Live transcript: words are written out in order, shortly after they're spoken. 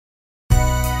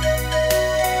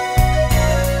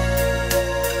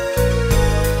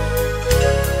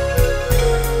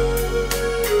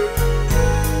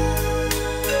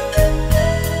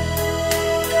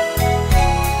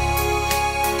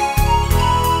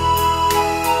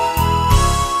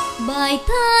bài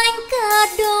thánh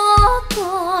ca đó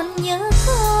còn nhớ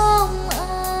không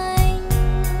anh?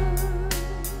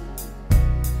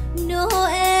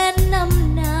 Noel năm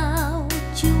nào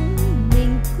chúng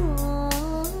mình có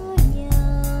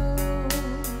nhau,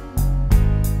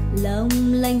 long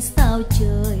lanh sao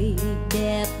trời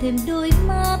đẹp thêm đôi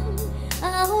mắt,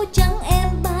 áo trắng em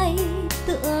bay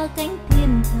tựa cánh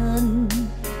thiên thần,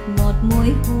 ngọt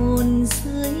môi hôn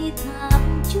dưới tháp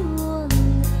Chúa ngân.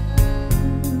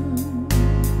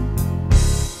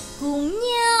 Cùng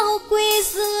nhau quỳ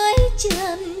dưới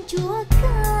chân Chúa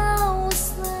cao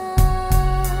xa,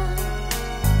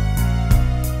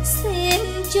 xin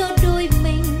cho đôi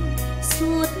mình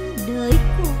suốt đời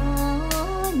có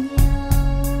nhau.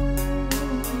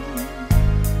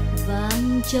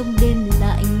 Vang trong đêm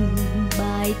lạnh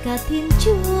bài ca Thiên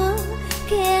Chúa,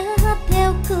 khẽ hát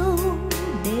theo câu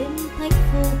đêm thánh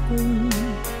vô cùng,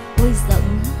 ôi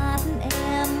giọng hát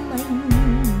em anh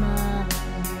mà.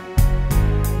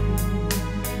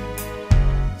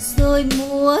 Rồi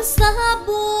mùa giá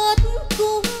buốt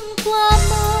cũng qua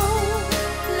mau,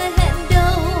 lời hẹn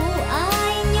đầu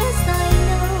ai nhớ dài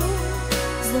lâu.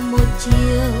 Rồi một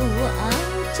chiều áo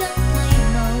trắng thay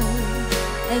màu,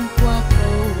 em qua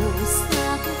cầu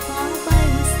xa có pháo bay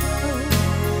sâu.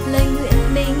 Lời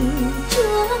nguyện mình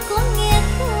Chúa có nghe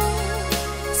không?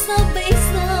 Sao bây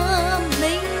giờ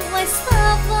mình ngoài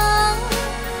xa vắng?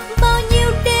 Bao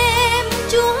nhiêu đêm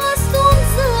Chúa xuống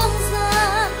dương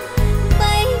gian,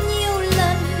 bấy nhiêu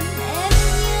lần em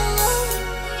nhớ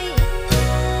người yêu.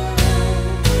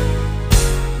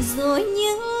 Rồi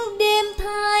những đêm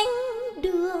thánh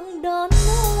đường đón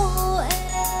Noel,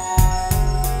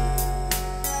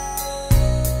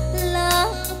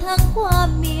 lang thang qua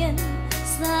miền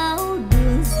giáo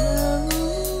đường dấu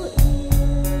yêu.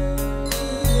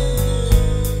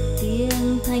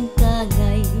 Tiếng thanh ca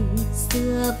ngày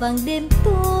xưa vang đêm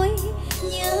tối,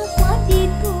 nhớ quá đi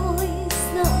thôi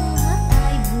giọng hát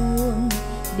ai buồn.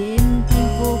 Đêm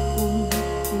thanh vô cùng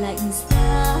lạnh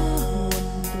giá hồn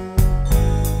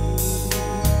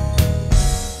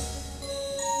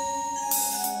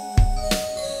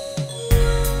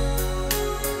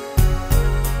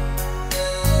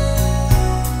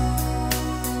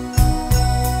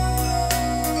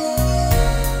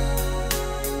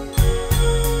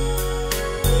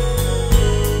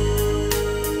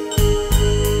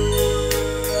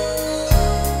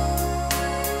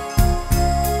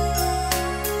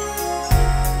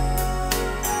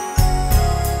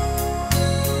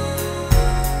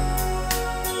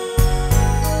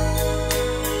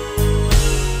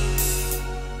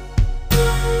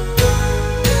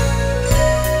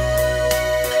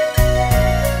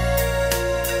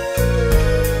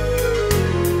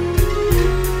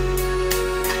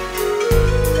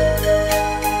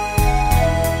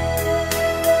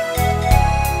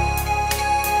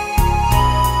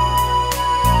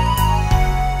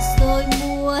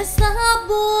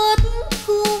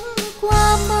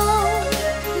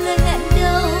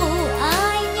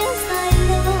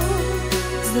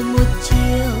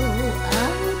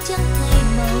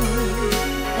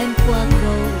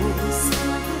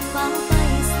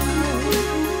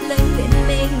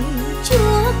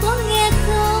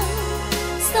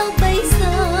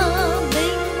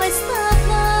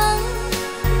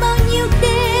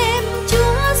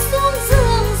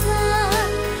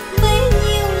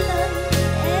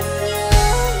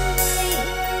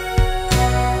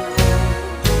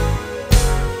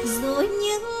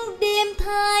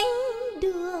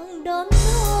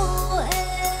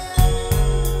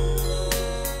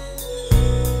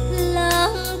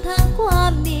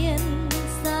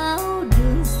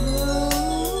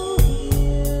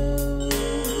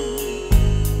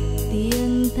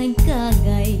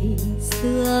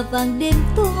vàng đêm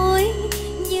tối,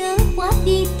 nhớ quá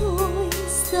đi thôi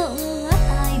giọng hát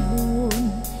ai buồn.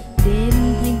 Đêm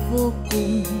thanh vô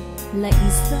cùng lạnh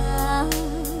giá.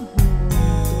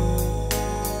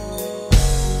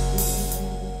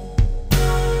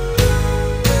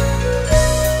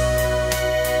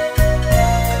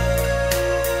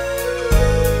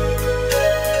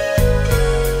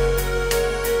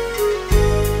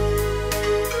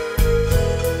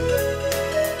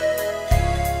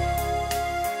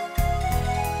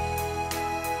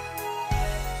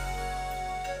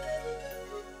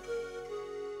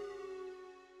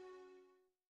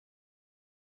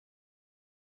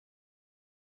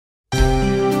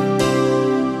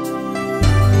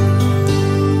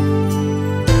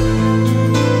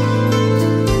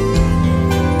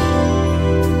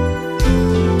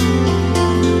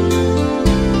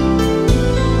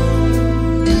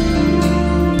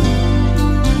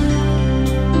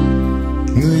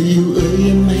 Người yêu ơi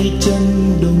em hãy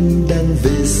chân đông đắn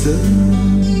sớm,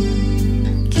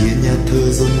 kia nhà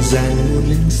thờ rộn ràng muôn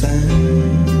ánh sáng,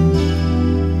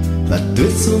 và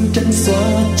tuyết xuống trắng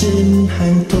xóa trên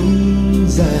hàng thông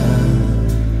già.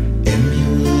 Em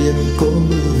yêu em có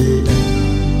mơ về anh.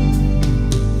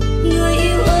 Người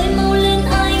yêu ơi mau lên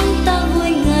anh, ta vui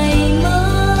ngày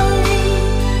mới,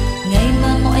 ngày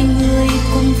mà mọi người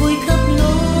cùng vui khắp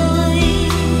lối.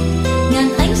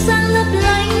 Ngàn ánh sáng lấp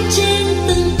lánh trên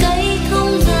từng cây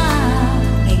thông già,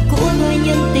 ngày cũ đôi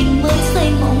nhân tình mới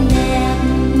xây mộng đẹp.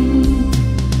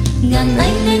 Ngàn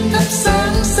ánh lên thắp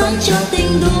sáng sáng cho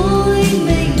tình đôi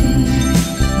mình,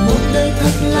 một đời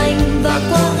thật lành và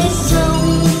qua hết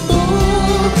giông tố.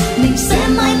 Mình sẽ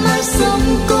mãi mãi sống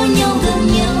có nhau gần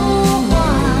nhau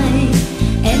hoài,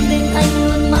 em bên anh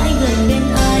luôn mãi gần bên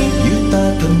anh, như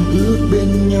ta thầm ước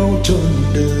bên nhau trọn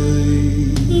đời.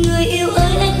 Người yêu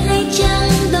ơi anh hay chăng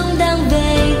đông đang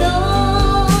về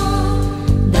đó,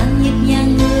 đang nhịp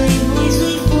nhàng người vui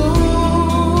duy phố,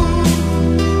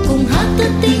 cùng hát tất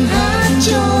tình hát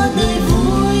cho đời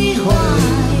vui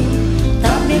hoài,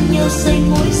 ta bên nhau xây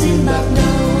mối duyên bạc đầu.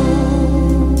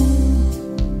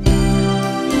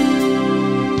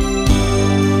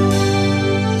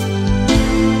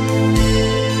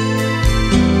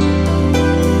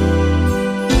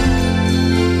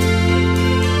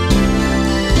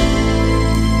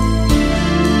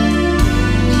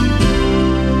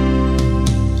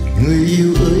 Người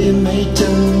yêu ơi em hãy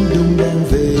chăng đông đang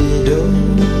về đâu,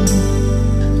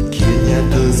 kia nhà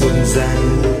thờ rộn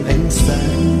ràng muôn ánh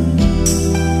sáng,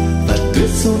 và tuyết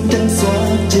xuống trắng xóa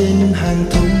trên hàng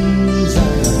thông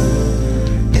già.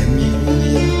 Em yêu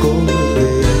em có mơ về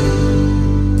anh.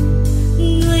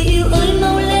 Người yêu ơi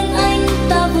mau lên anh,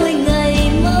 ta vui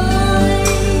ngày mới,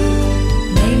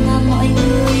 ngày mà mọi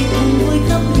người cùng vui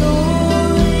khắp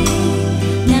lối.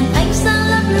 Ngàn ánh sáng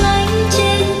lấp lánh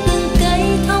trên từng cây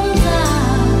thông già,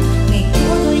 ngày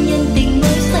cũ đôi nhân tình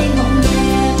mới xây mộng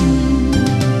đẹp.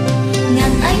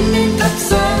 Ngàn ánh lên thắp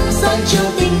sáng sáng cho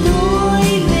tình đôi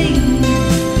mình,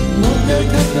 một đời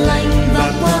thật lành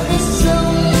và qua hết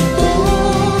giông tố.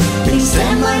 Mình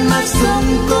sẽ mãi mãi sống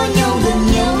có nhau gần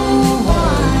nhau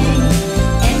hoài,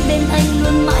 em bên anh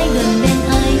luôn mãi gần bên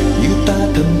anh, Như ta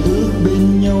thầm ước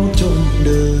bên nhau trọn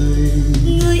đời.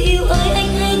 người yêu ơi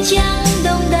anh hay chăng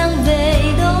đông đang về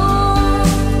đó,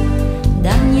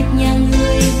 đang nhịp nhàng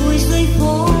người vui dưới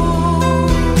phố,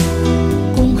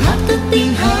 cùng hát tất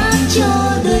tình hát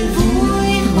cho đời vui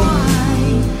hoài,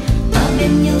 ta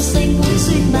bên nhau xây mối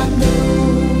duyên bạc đầu,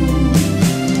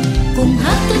 cùng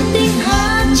hát tất tình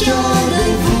hát cho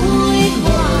đời vui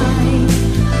hoài,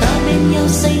 ta bên nhau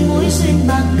xây mối duyên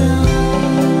bạc đầu.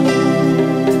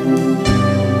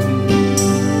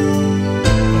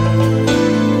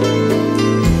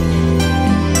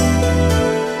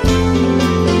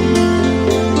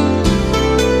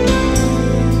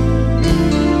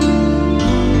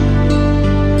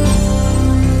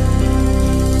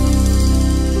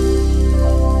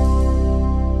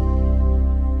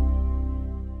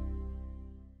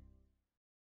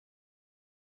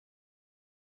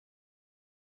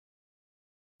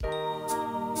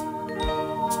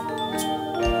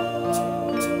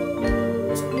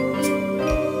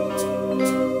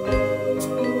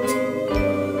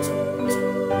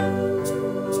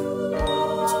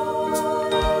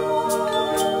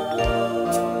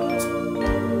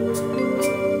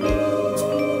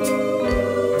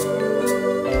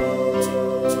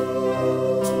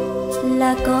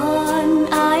 Là con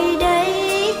ai đấy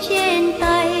trên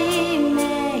tay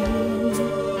mẹ hiền,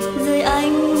 dưới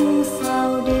ánh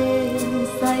sao đêm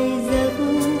say giấc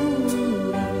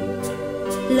nồng.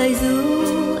 Lời ru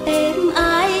êm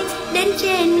ái đến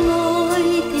trên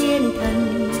ngôi thiên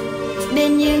thần,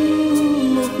 bên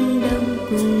những mục đồng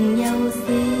cùng nhau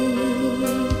suy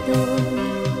tôn.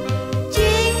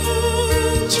 Chính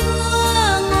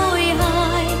Chúa ngôi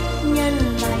hai nhân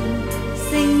lành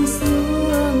sinh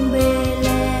xuống bề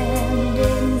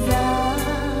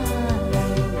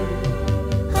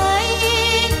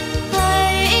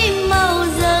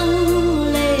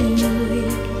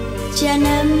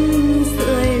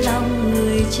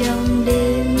trong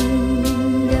đêm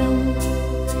đông.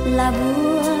 Là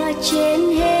vua trên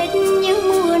hết những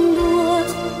muôn vua,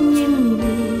 nhưng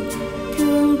vì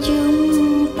thương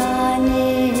chúng ta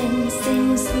nên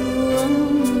sinh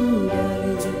xuống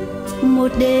đời.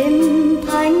 Một đêm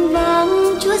thanh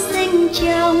vắng Chúa sinh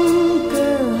trong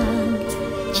cơ hàng,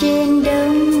 trên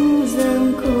đông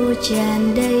rơm khô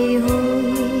tràn đầy hôi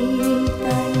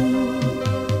tanh.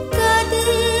 Cất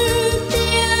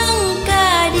tiếng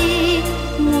ca đi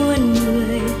muôn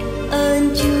người, ơn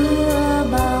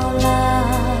Chúa bao la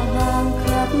vang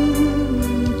khắp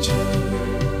trời.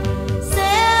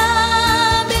 Sẽ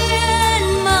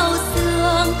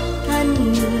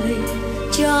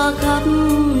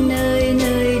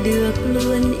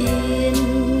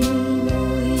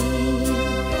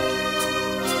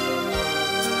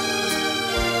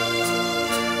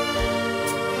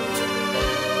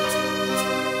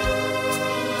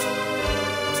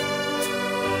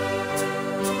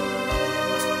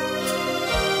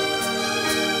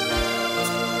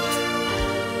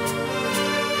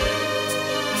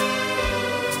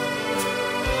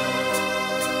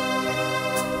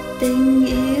tình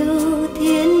yêu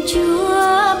Thiên Chúa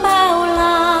bao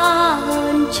la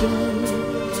hơn trời,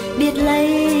 biết lấy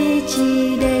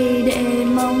chi đây để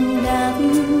mong đáp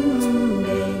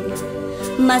đền.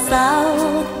 Mà sao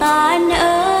ta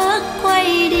nỡ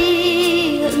quay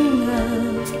đi hững hờ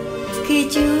khi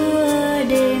Chúa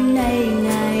đêm nay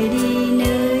Ngài đi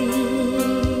nơi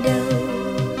đâu?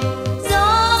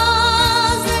 Gió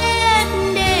rét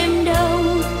đêm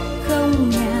đông không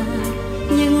nhạt,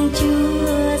 nhưng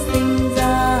Chúa sinh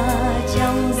ra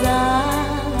trong giá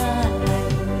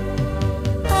lạnh.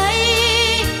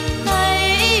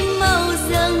 Hãy mau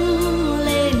dâng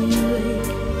lên người,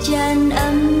 tràn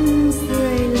ấm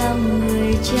sưởi lòng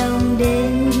người trong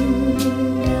đêm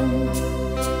đông.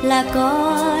 Là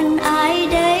con ai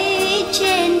đấy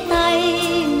trên tay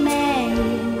mẹ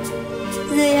hiền,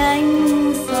 dưới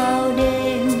ánh sao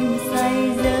đêm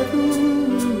say giấc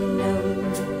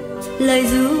nồng. Lời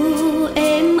ru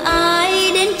êm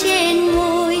ái đến trên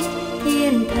ngôi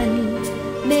thiên thần,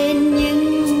 bên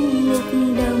những ngục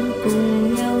đông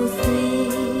cùng nhau suy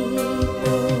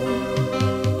tô.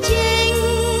 Chính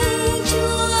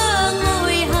Chúa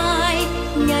ngôi hai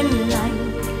nhân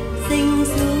lành, sinh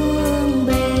xuống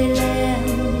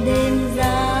Bethlehem đêm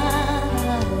giá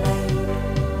lạnh.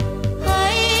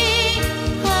 Hãy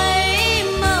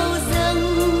mau dâng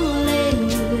lên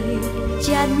người,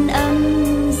 chăn ấm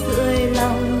sưởi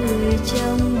lòng người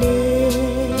trong đêm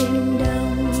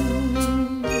đông.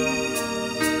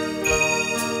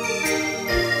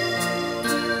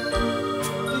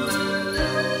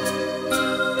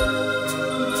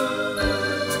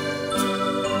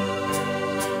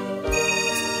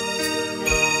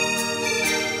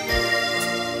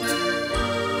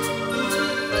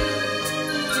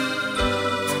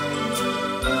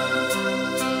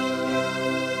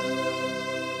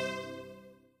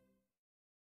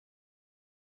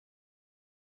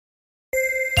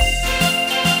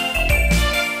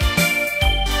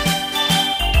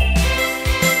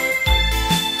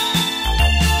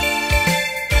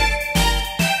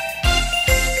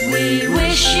 We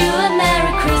wish you a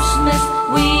Merry Christmas.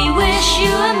 We wish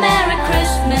you a Merry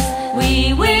Christmas.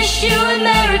 We wish you a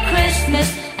Merry Christmas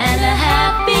and a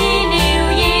Happy New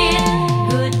Year.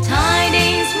 Good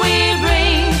tidings we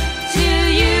bring to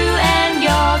you and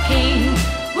your King.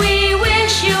 We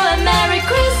wish you a Merry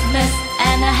Christmas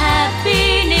and a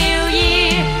Happy New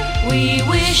Year. We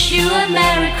wish you a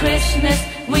Merry Christmas.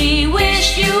 We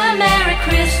wish you a Merry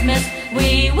Christmas.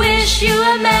 We wish you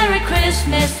a Merry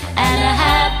Christmas and a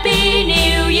Happy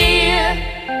New Year.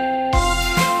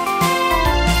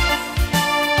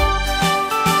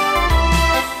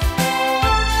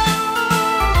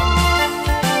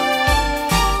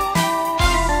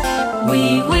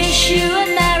 We wish you a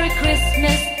Merry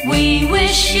Christmas. We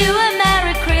wish you a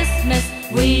Merry Christmas.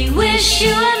 We wish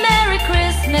you a Merry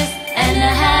Christmas and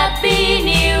a Happy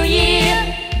New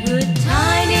Year. Good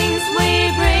tidings we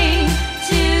bring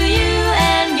to you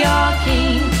and your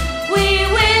King. We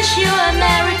wish you a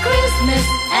Merry Christmas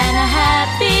and a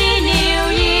Happy New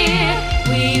Year.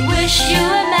 We wish you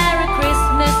a Merry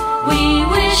Christmas. We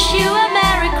wish you a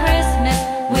Merry Christmas.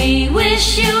 We wish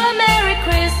you a Merry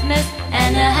Christmas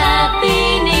and a Happy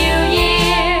New Year.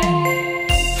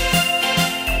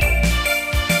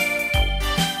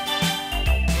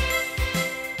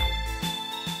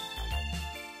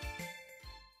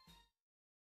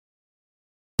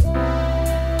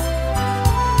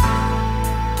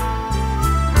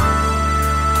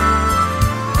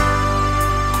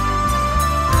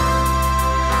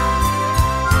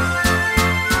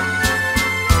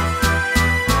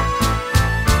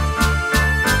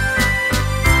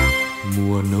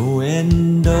 Mùa Noel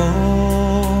đó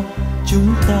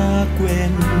chúng ta quen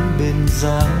bên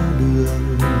giáo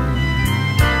đường.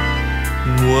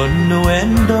 Mùa Noel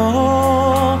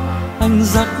đó anh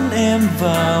dắt em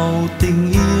vào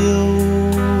tình yêu.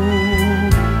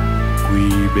 Quỳ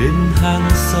bên hang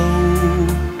sâu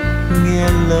nghe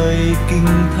lời kinh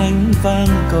thánh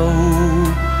vang cầu,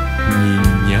 nhìn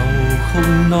nhau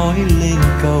không nói lên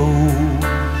câu,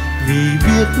 vì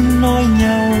biết nói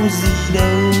nhau gì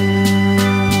đâu.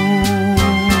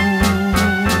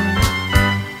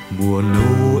 Mùa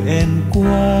Noel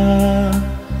qua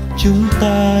chúng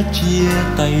ta chia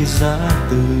tay ra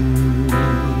từ,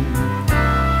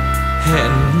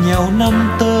 hẹn nhau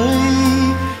năm tới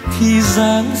khi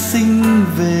Giáng sinh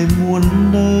về muôn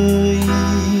nơi.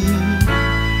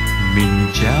 Mình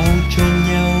trao cho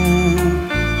nhau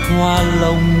hoa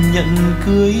lòng nhận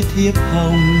cưới thiếp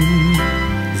hồng,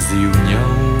 dìu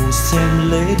nhau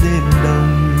xem lễ đền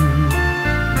đông,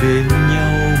 bên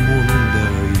nhau muôn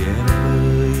đời em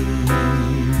ơi.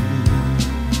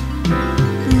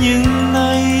 Nhưng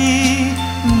nay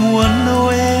mùa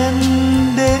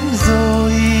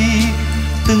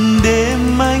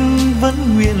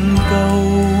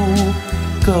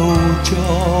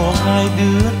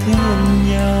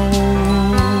thương nhau.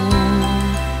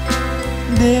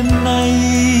 Đêm nay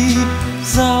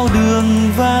giao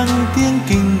đường vang tiếng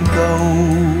kinh cầu,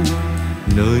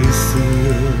 nơi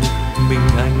xưa mình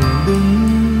anh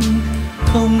đứng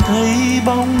không thấy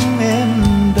bóng em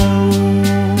đâu.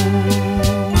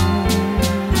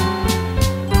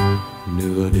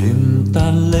 Nửa đêm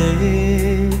tan lễ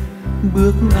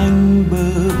bước anh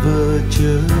bơ vơ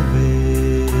trở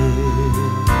về,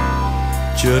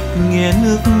 chợt nghe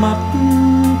nước mắt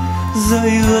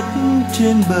rơi ướt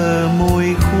trên bờ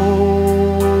môi khô.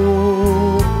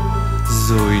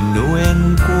 Rồi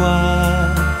Noel qua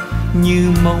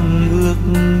như mong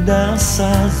ước đã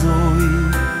xa rồi,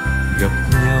 gặp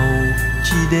nhau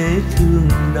chỉ để thương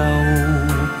đau,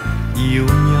 yêu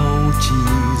nhau chỉ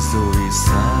rồi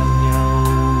xa nhau.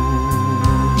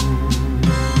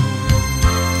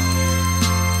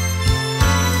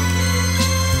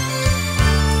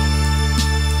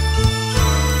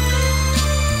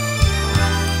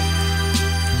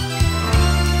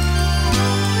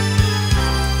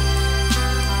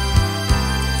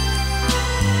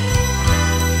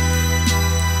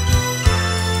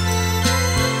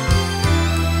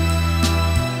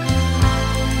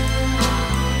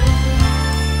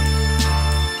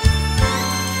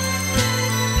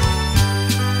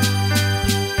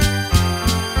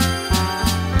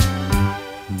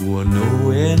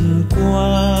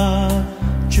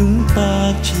 Chúng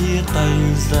ta chia tay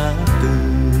ra từ,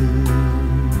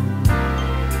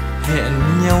 hẹn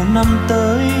nhau năm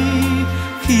tới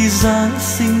khi Giáng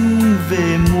sinh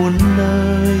về muôn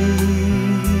nơi.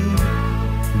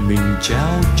 Mình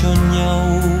trao cho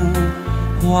nhau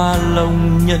hoa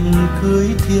lồng nhận cưới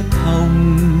thiếp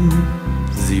hồng,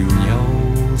 dìu nhau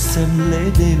xem lễ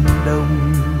đêm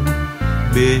đông,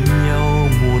 bên nhau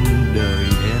muôn đời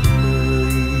em ơi.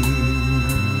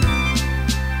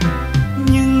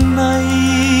 Nhưng nay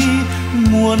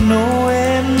mùa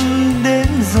Noel đến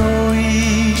rồi,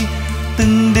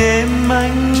 từng đêm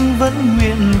anh vẫn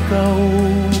nguyện cầu,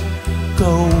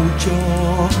 cầu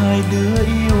cho hai đứa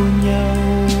yêu nhau.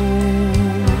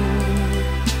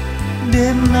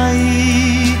 Đêm nay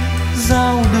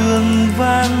giao đường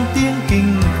vang tiếng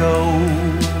kinh cầu,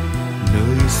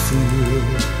 nơi xưa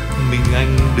mình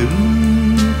anh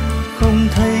đứng không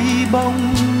thấy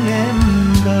bóng em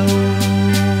đâu.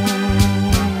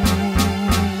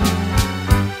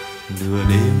 Nửa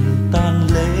đêm tan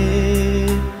lễ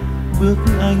bước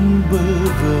anh bơ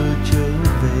vơ trở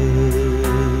về,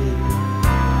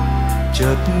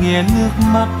 chợt nghe nước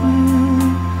mắt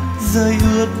rơi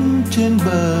ướt trên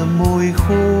bờ môi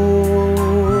khô.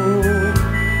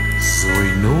 Rồi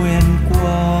Noel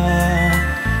qua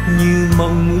như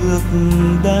mong ước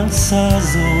đã xa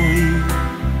rồi,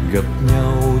 gặp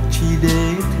nhau chỉ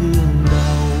để thương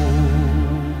đau,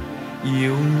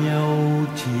 yêu nhau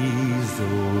chỉ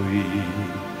rồi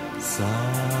xa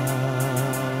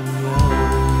nhau.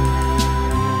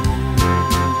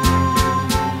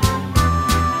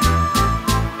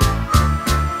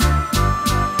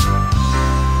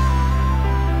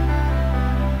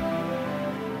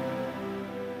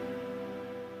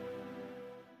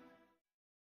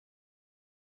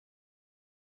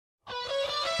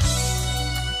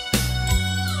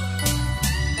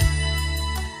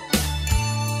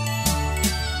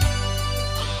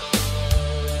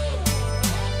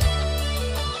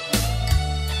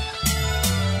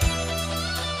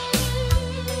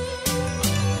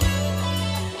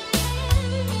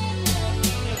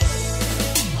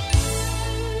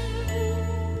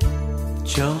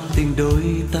 Cho tình đôi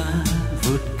ta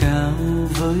vượt cao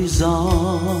với gió,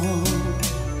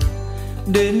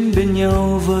 đến bên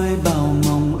nhau với bao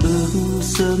mong ước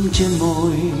sớm trên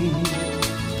môi.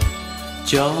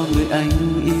 Cho người anh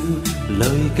yêu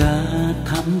lời ca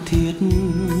thắm thiết,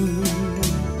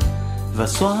 và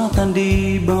xóa tan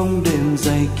đi bóng đêm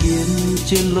dày kín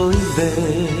trên lối về.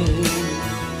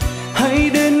 Hãy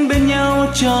đến bên nhau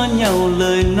cho nhau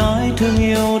lời nói thương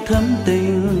yêu thắm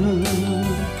tình,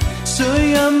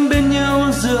 sưởi ấm bên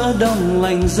nhau giữa đông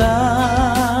lạnh giá.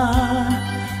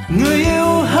 Người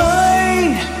yêu hỡi,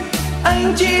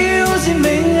 anh chỉ yêu riêng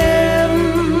mình em,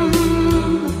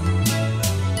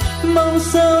 mong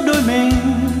sao đôi mình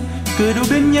cười đùa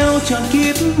bên nhau trọn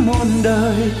kiếp muôn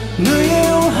đời. Người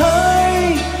yêu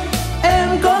hỡi, em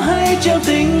có hay trao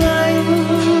tình anh,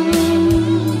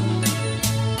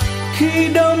 khi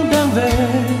đông đang về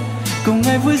cùng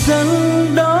ngày vui dẫn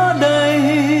đó đây.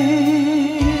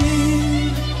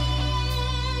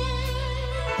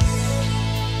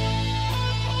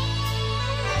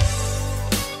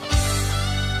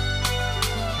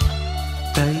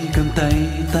 Tay cầm tay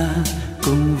ta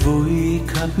cùng vui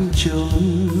khắp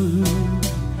chốn,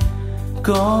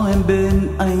 có em bên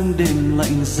anh đêm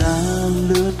lạnh giá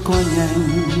lướt qua nhanh.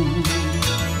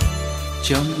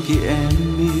 Trong khi em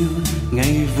yêu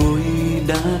ngày vui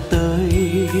đã tới,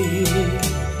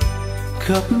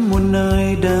 khắp muôn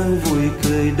nơi đang vui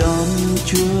cười đón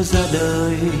Chúa ra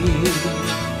đời.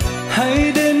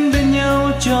 Hãy đến bên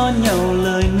nhau cho nhau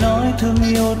lời nói thương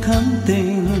yêu thắm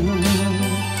tình,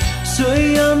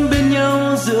 sưởi ấm bên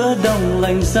nhau giữa đông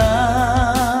lạnh giá.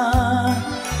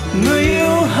 Người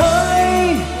yêu hỡi,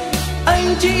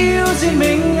 anh chỉ yêu riêng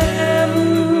mình em,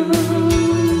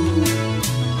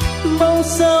 mong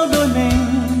sao đôi mình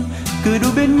cười đùa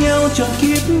bên nhau trọn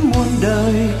kiếp muôn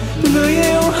đời. Người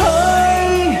yêu hỡi,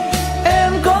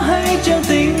 em có hay chăng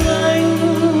tình anh,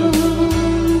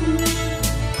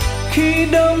 khi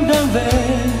đông đang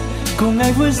về cùng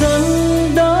ngày vui dẫn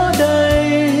đó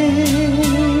đây.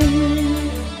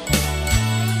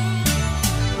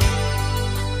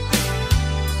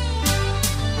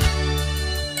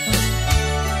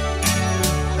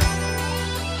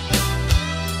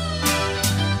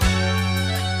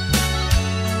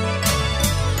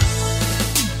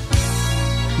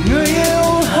 Người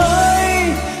yêu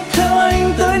hỡi, theo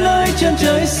anh tới nơi chân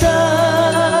trời xa,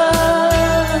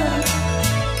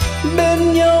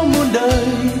 bên nhau muôn đời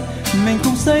mình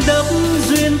cùng xây đắp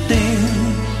duyên tình.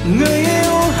 Người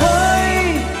yêu hỡi,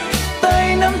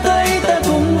 tay nắm tay ta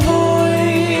cùng vui,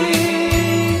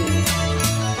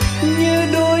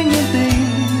 như đôi nhân tình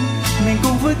mình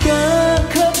cùng với ca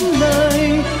khắp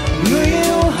nơi. Người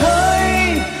yêu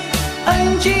hỡi,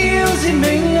 anh chỉ yêu riêng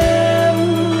mình em,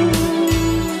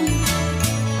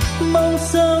 mong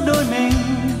sao đôi mình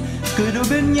cười đùa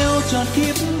bên nhau trọn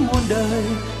kiếp muôn đời.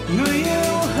 Người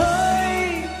yêu hỡi,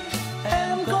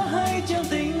 em có hay chăng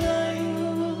tình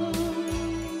anh,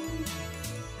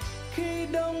 khi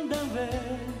đông đang về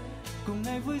cùng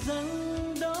ngày vui dẫn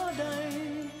đó đây.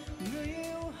 Người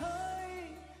yêu hỡi,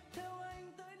 theo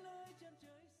anh tới nơi chân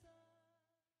trời xa.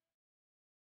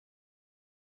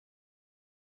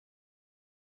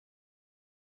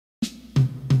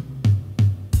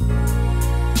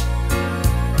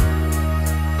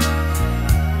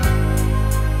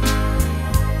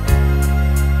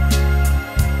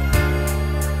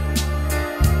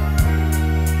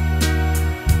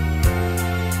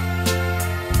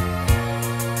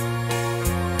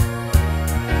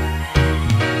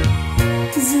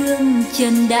 Dương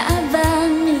trần đã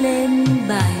vang lên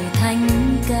bài thánh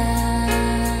ca,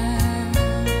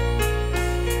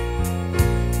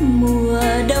 mùa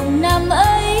đông năm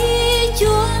ấy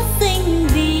Chúa sinh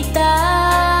vì ta.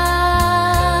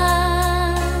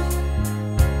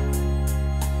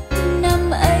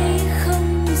 Năm ấy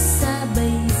không xa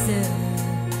bây giờ,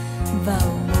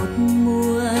 vào một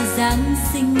mùa Giáng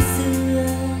sinh xưa,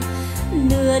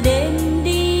 nửa đêm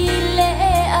đi lễ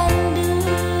anh đưa.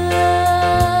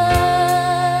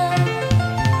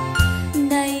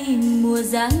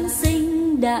 Giáng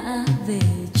sinh đã về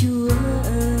Chúa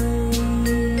ơi,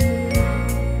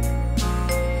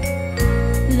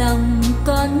 lòng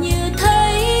còn như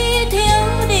thấy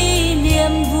thiếu đi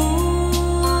niềm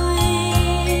vui.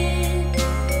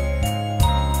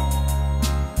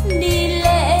 Đi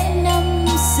lễ năm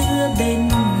xưa bên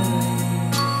người,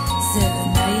 giờ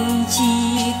này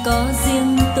chỉ có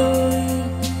riêng tôi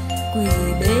quỳ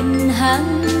bên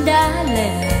hắn đã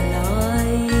lẻ loi.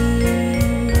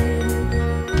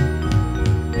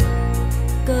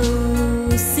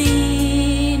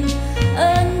 Xin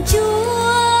ơn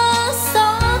Chúa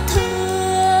xót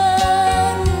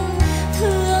thương,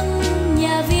 thương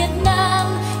nhà Việt Nam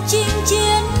chinh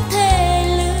chiến thề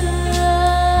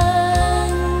lương.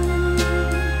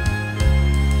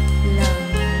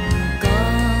 Lòng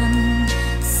con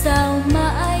sao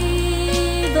mãi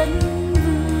vẫn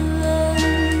vương,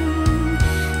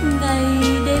 ngày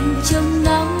đêm trông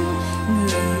ngóng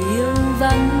người yêu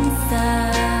vắng xa.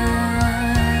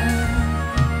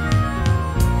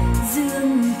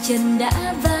 Trần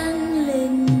đã vang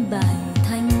lên bài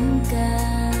thánh ca,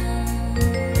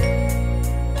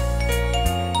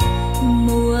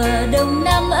 mùa đông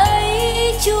năm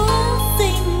ấy Chúa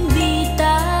sinh vì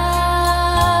ta.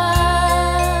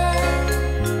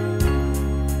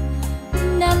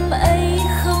 Năm ấy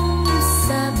không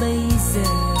xa bây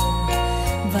giờ,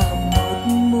 vào một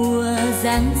mùa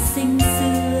Giáng sinh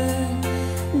xưa,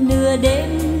 nửa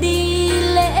đêm đi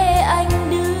lễ anh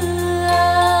đưa.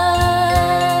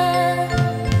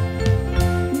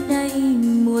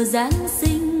 Giáng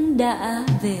sinh đã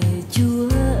về Chúa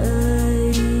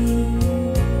ơi,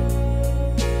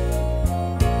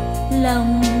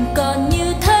 lòng còn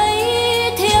như thấy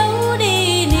thiếu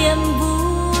đi niềm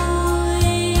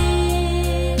vui.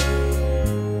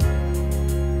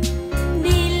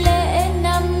 Đi lễ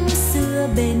năm xưa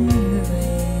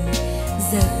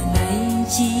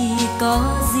có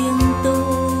riêng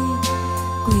tôi,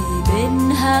 quỳ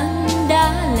bên hang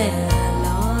đá lẻ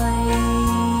loi.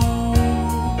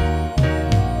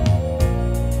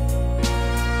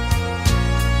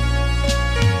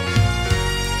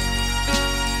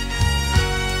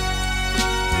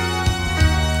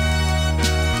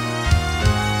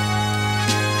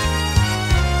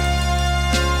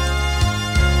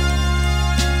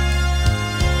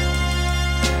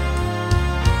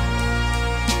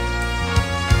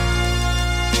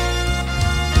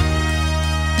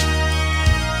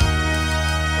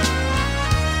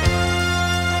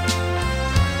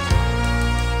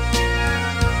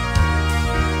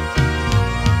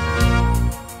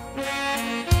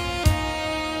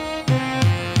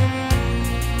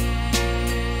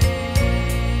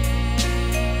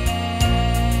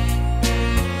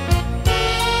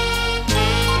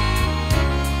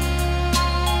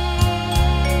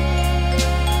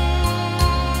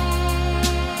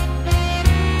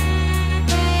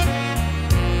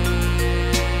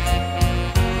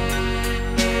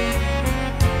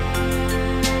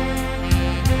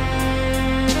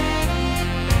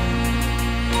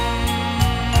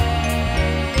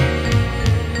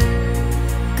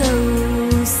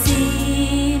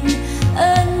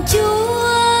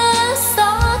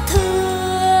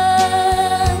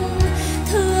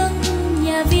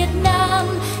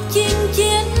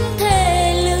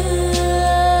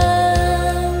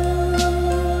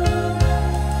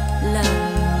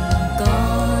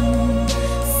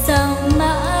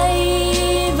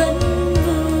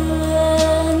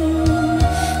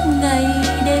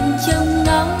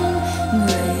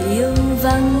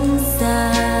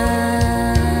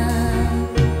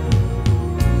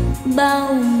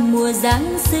 Bao mùa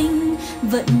Giáng sinh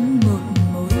vẫn một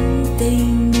mối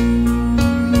tình,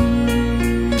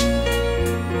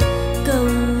 cầu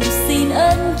xin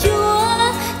ơn Chúa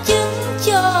chứng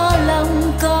cho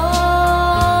lòng con,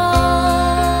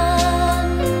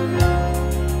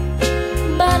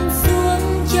 ban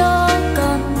xuống cho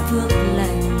con phước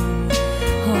lành,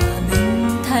 hòa bình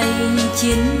thay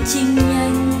chiến tranh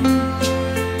nhanh,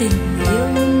 tình yêu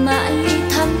mãi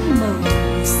thắm màu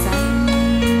xanh.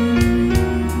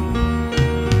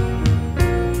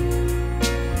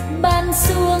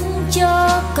 Xuống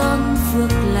cho con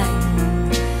phước lành,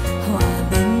 hòa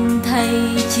bình thay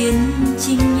chiến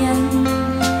tranh nhanh,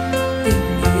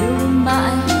 tình yêu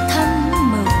mãi thắm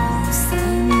màu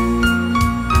xanh.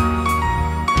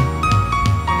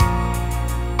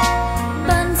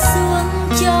 Ban xuống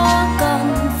cho con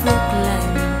phước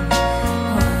lành,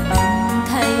 hòa bình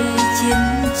thay chiến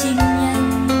tranh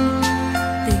nhanh,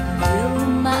 tình yêu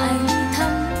mãi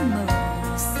thắm màu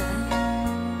xanh.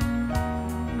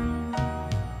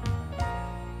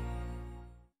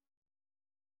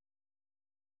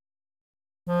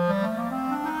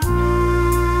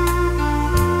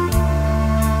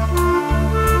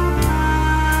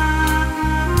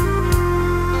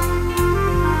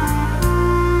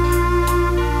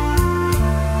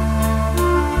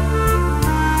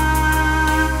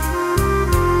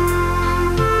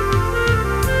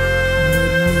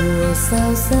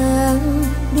 Sao sáng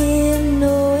đêm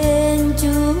Noel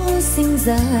Chúa sinh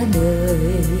ra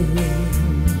đời,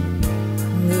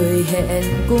 người hẹn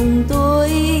cùng tôi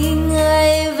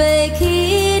ngày về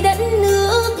khi đất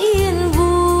nước yên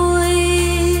vui,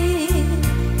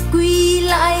 quy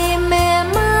lại mẹ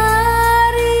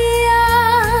Maria,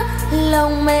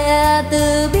 lòng mẹ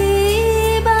từ bi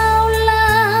bao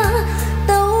la,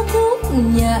 tấu khúc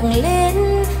nhạc lên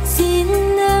xin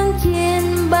nương trên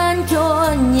ban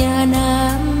cho nhà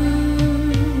Nam.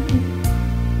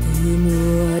 Từ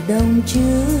mùa đông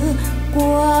trước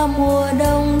qua mùa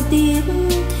đông tiếp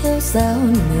theo sau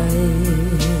này,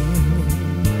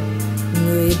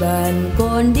 người bạn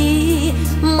còn đi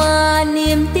mà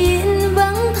niềm tin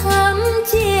vắng thắm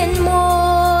trên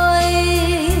môi,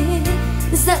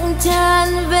 dặn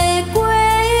tràn về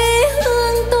quê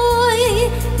hương tôi,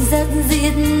 giật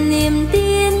diệt niềm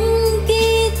tin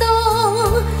Kitô,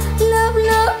 lớp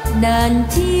lớp đàn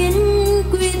chiến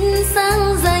quyến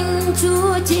sáng danh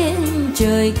Chúa trên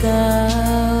trời cao.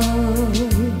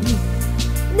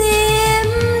 Đêm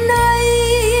nay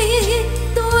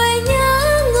tôi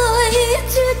nhớ người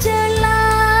chưa trở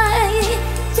lại,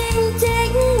 tranh trách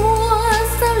mùa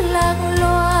sao lạc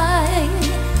loài,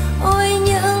 ôi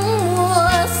những mùa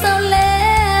sao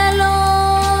lẻ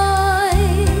loi.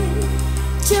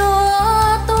 Cho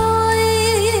tôi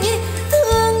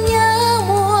thương nhớ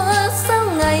mùa sao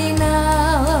ngày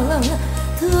nào,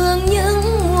 thương những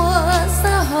mùa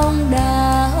sao hồng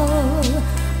đào,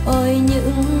 ôi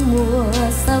những mùa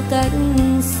sao cách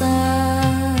xa.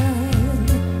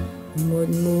 Một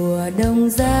mùa đông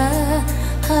giá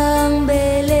hang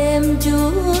Bê-lêm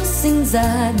Chúa sinh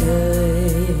ra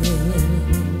đời.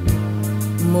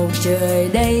 Một trời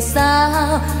đầy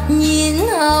sao nhìn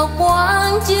hào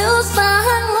quang chiếu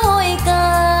sáng ngôi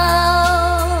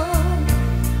cao.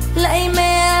 Lạy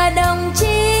mẹ đồng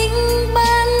chính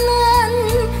ban ân,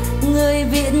 người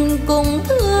Việt cùng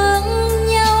thương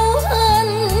nhau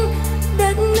hơn.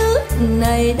 Đất nước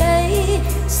này đây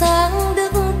sáng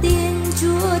đức Thiên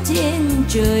Chúa trên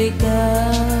trời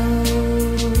cao.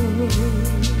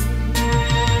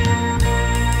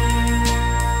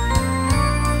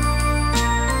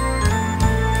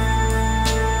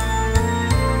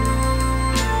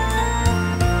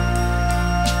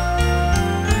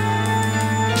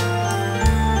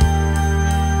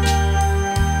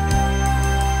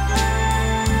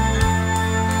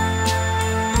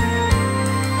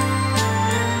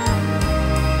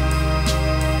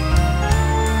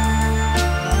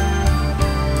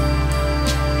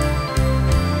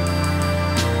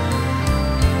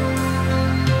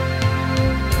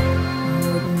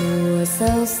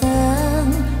 Sao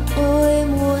sáng ôi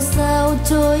mùa sao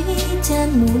trôi chan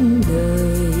muôn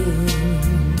đời,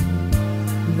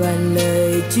 và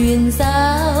lời truyền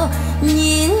giáo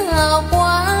nhìn hào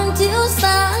quang chiếu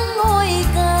sáng ngôi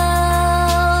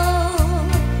cao.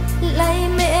 Lạy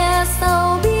mẹ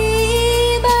sau bi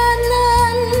ban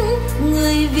ân,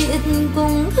 người Việt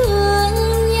cùng thương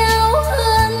nhau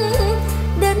hơn.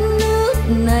 Đất nước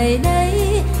này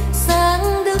đây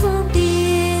sáng đức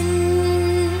Thiên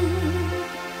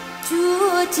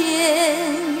Chúa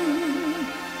trên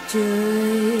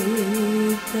trời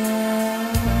cao.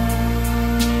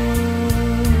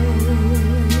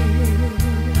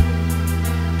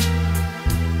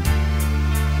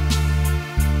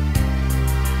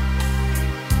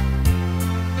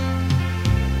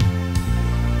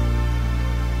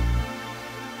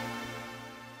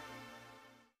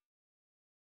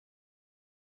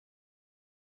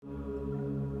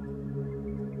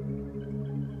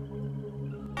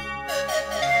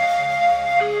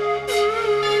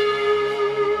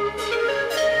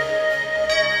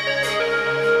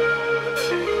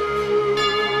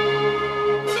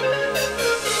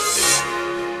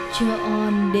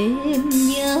 Trọn đêm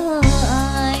nhớ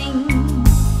anh,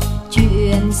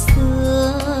 chuyện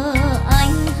xưa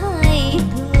anh hay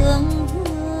thương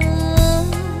thương.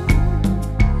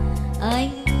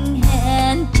 Anh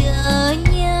hẹn chờ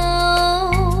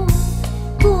nhau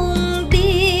cùng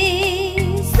đi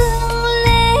dâng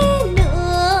lễ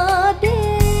nửa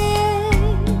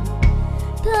đêm,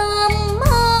 thầm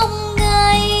mong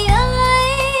ngày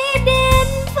ấy đến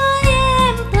với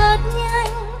em thật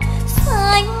nhanh.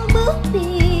 Anh bước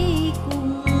đi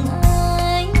cùng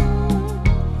anh,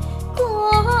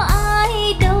 có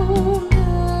ai đâu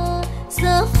ngờ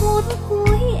giờ phút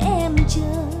cuối em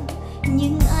chờ,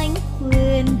 nhưng anh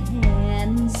quên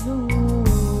hẹn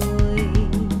rồi.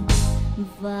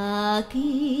 Và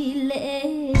khi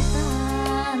lễ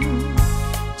tan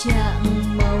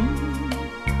chẳng mong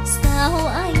sao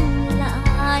anh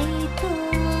lại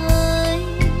tới.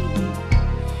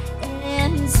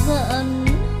 Em giận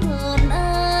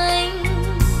anh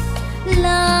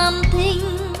làm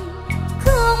thinh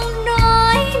không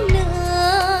nói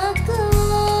nữa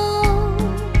câu.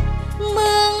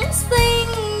 Mừng sinh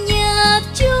nhật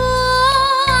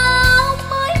Chúa, áo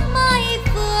mới may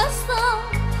vừa xong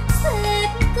xếp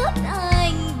cất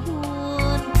anh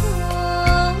buồn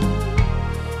không.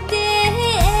 Để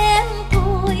em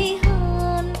thôi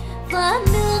hơn và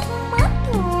nước mắt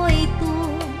thôi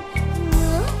tuôn,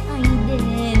 hứa anh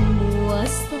đèn mùa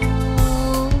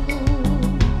sau.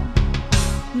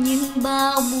 Nhưng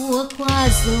bao mùa qua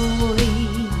rồi,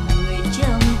 người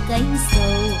trong cánh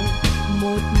sầu,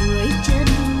 một người chân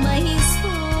mây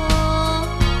gió.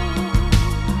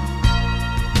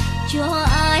 Cho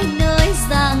ai nơi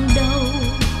giang đầu,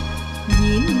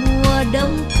 nhìn mùa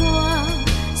đông qua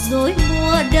rồi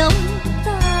mùa đông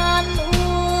tan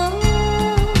uống.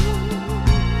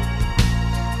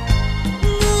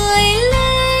 Người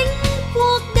lính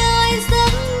cuộc đời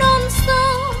dâng non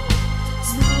sông,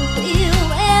 dù yêu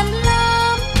em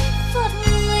lắm phận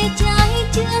người trái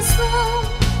chưa xong.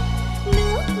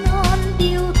 Nước non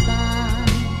điêu tàn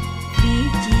vì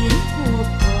chiến cuộc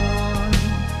còn,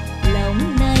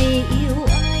 lòng này yêu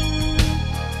anh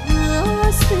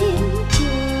hứa xin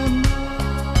chờ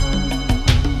mong.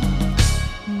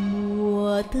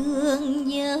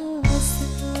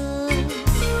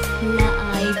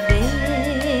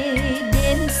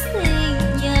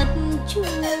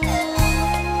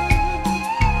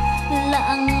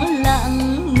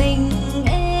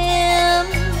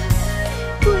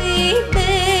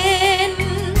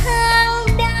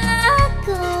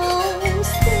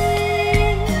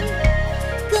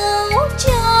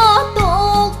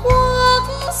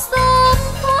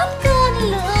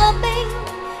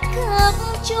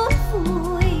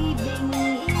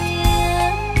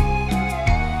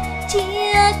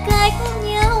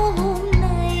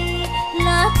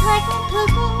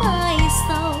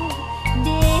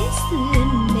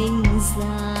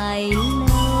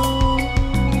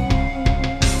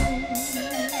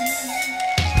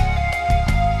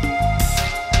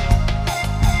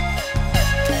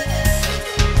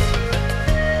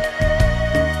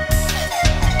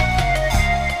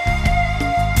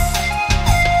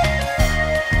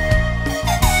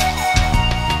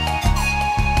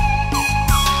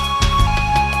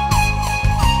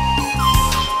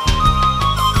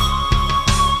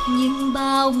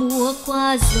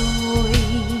 qua rồi, ngồi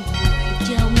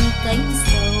trong cánh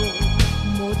sầu,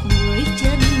 một người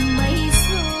chân mây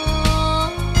gió.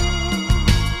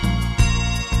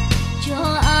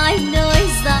 Cho ai nơi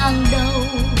giang đầu,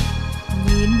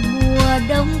 nhìn mùa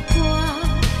đông qua,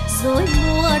 rồi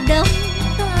mùa đông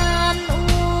tan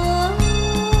úa.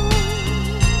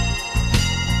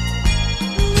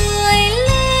 Người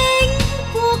lính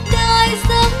cuộc đời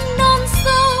giống non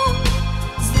sông,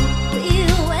 dù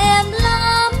yêu em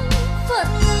lắm, phận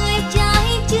người trai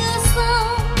chưa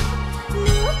xong.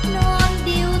 Nước non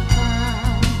điêu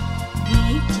tàn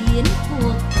vì chiến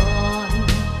cuộc còn,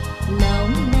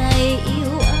 lòng này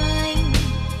yêu anh,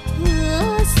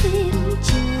 hứa xin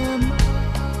chờ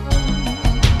mong.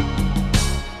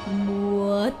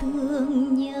 Mùa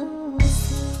thương nhớ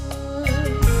xưa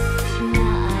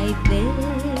lại về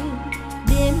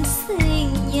đêm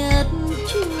sinh nhật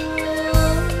Chúa,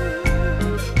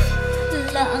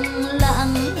 lặng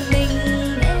lặng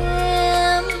mình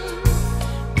em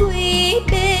quý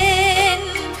bên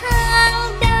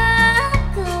hang đá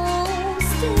cầu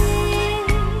xin,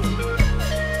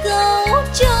 cầu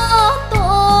cho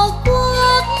tổ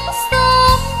quốc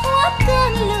sớm thoát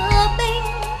cơn lửa binh,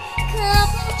 khắp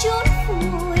chốn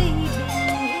vui bình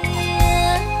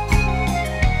yên.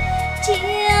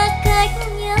 Chia cách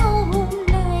nhau hôm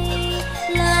nay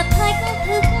là thách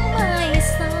thức mai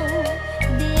sau,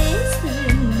 để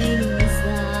duyên mình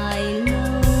dài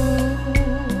lâu.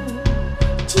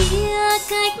 Chia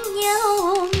cách nhau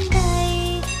hôm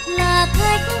nay là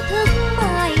thách thức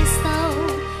mai sau,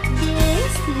 để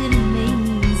duyên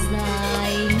mình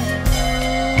dài lâu.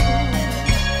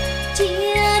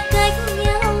 Chia cách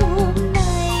nhau hôm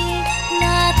nay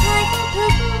là thách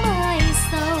thức mai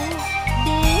sau,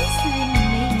 để duyên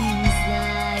mình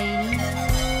dài lâu.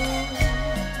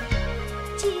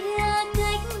 Chia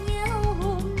cách nhau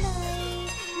hôm nay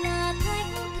là thách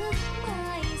thức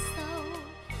mai sau,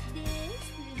 để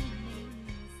duyên mình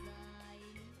dài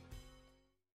lâu.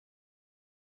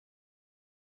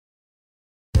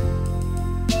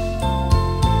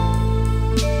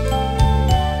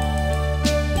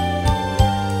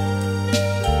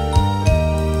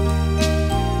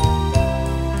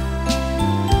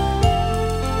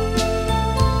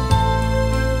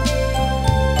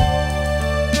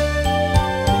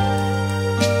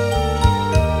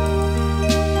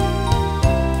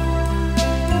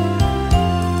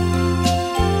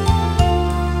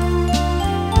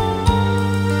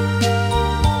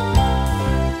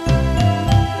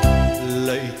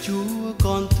 Lạy Chúa,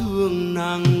 con thương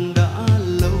nàng đã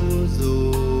lâu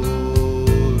rồi.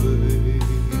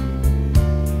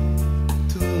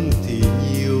 Thương thì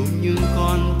nhiều nhưng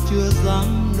con chưa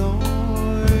dám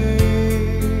nói.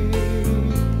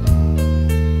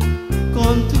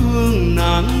 Con thương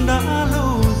nàng đã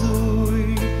lâu rồi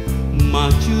mà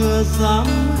chưa dám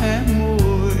hé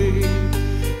môi,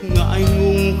 ngại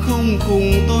ngùng không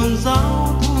cùng tôn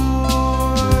giáo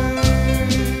thôi.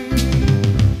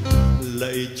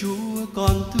 Lạy Chúa,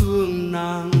 con thương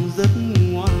nàng rất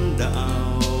ngoan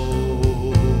đạo.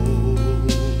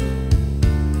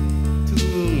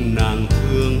 Thương nàng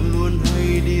thường luôn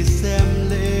hay đi xem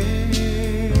lễ.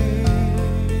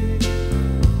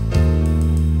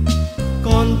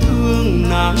 Con thương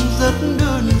nàng rất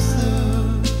đơn sơ,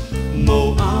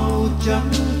 màu áo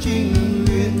trắng trinh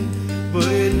nguyên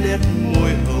với nét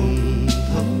môi hồng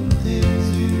thắm thêm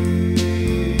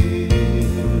duyên.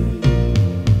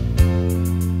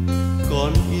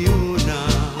 Con yêu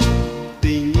nàng,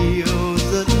 tình yêu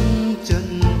rất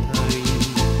chân thành,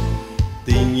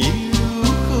 tình yêu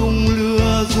không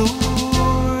lừa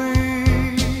dối.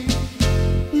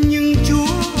 Nhưng Chúa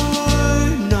ơi,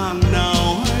 nàng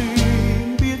nào hay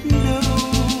biết đâu,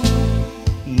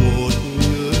 một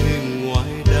người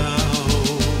ngoại đạo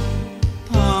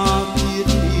tha thiết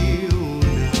yêu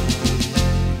nàng.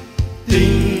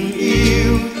 Tình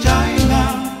yêu trái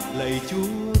ngang, lạy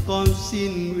Chúa, con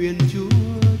xin nguyện Chúa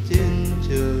trên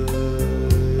trời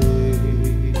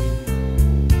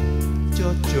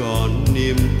cho tròn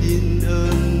niềm tin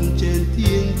ơn trên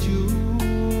Thiên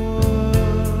Chúa.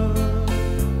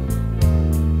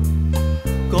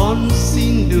 Con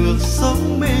xin được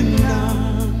sống bên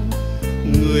nàng,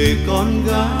 người con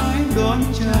gái đón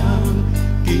chàng,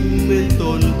 kính mến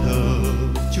tôn thờ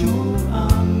Chúa.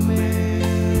 Amen.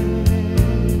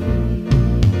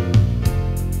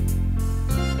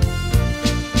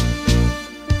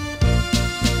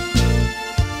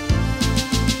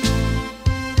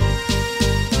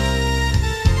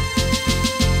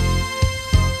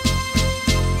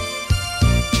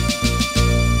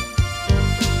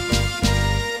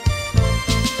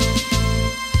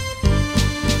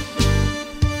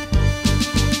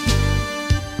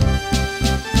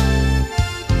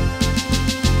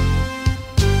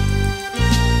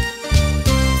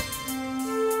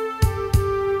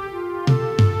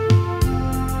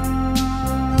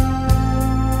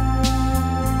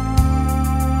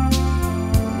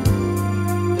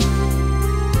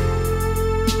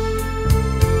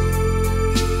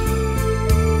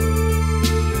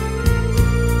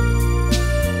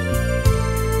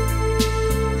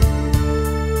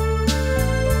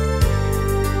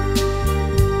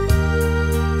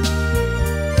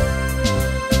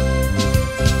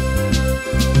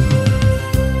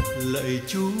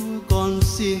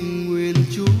 Thiên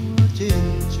Chúa trên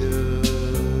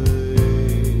trời,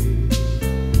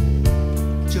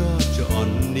 cho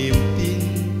trọn niềm tin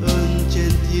ơn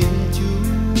trên Thiên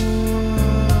Chúa.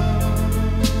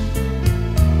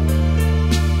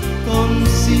 Con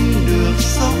xin được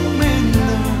sống bên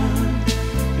nàng,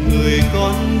 người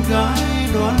con gái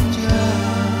đoan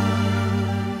trang,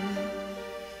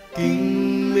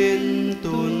 kính mến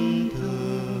tôn thờ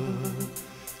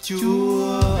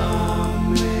Chúa.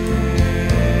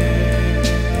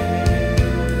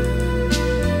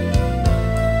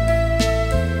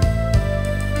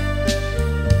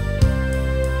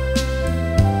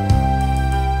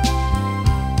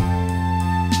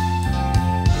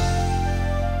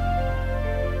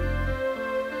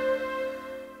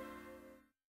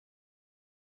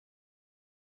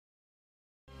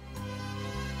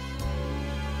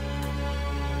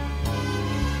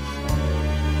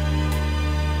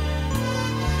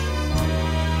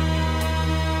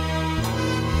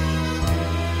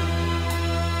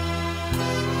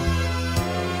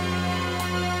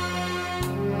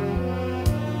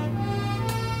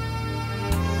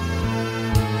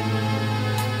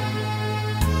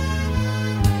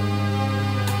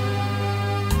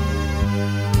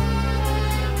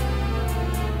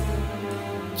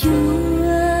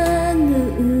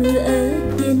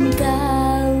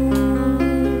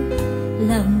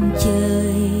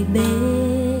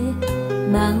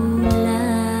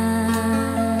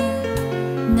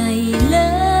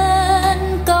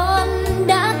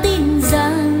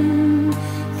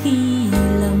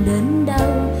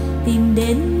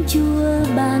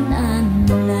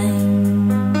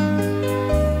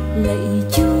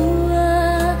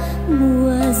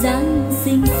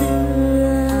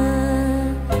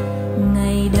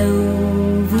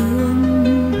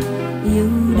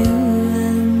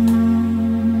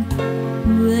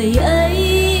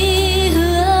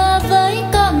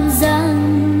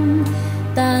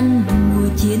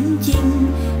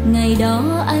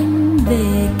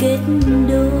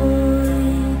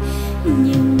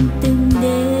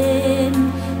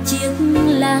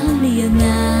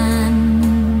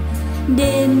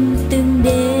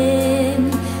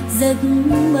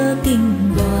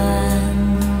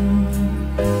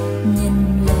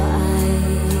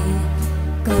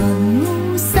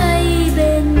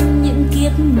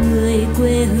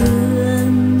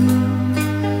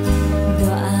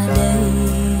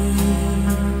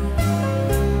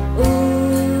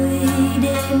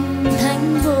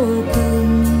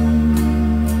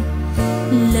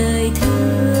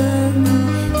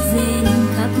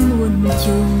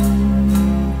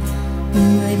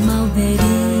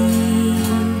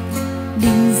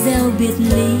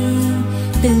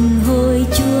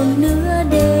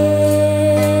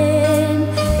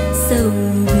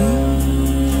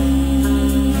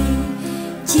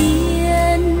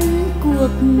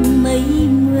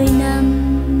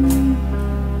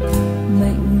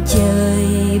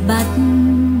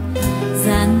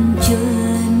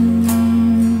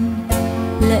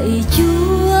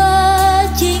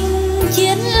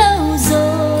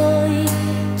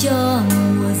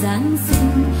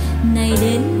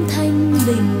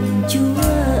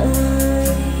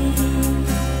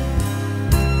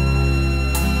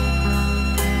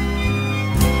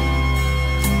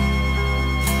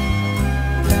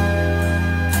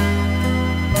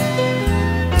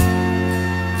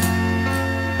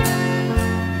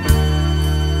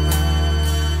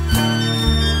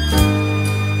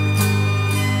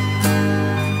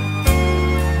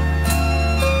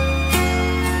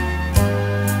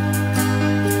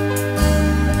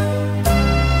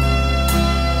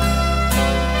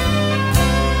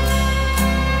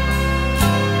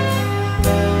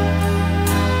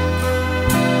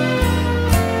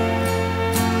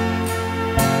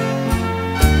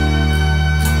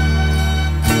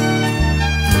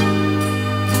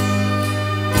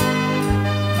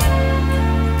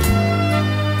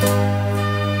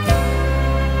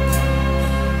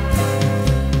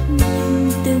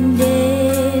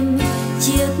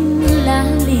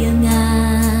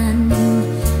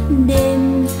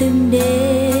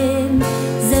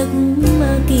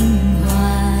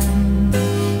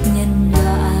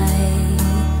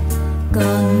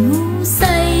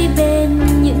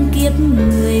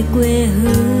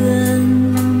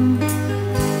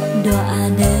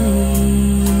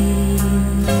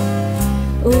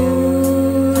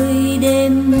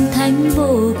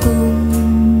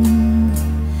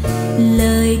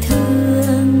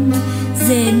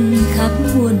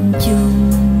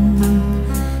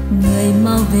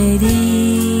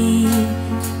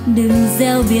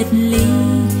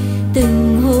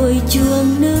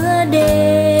 chuông nửa đêm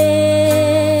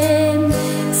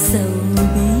sầu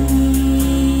bi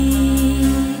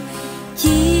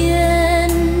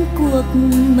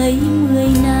mấy mươi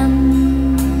năm,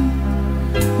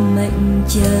 mệnh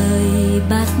trời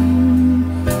bắt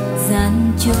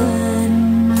gian truân.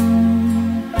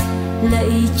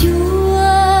 Lạy Chúa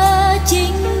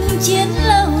chinh chiến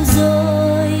lâu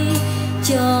rồi,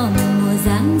 cho mùa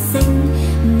Giáng sinh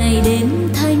này đến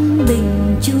thanh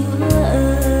bình Chúa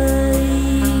ơi.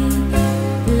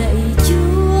 Lạy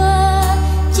Chúa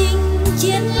chinh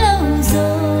chiến lâu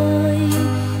rồi,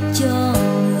 cho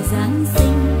mùa Giáng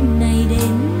sinh này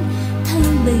đến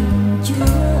thanh bình Chúa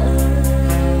ơi.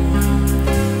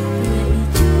 Lạy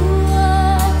Chúa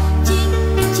chinh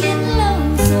chiến lâu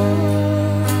rồi,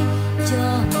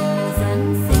 cho mùa Giáng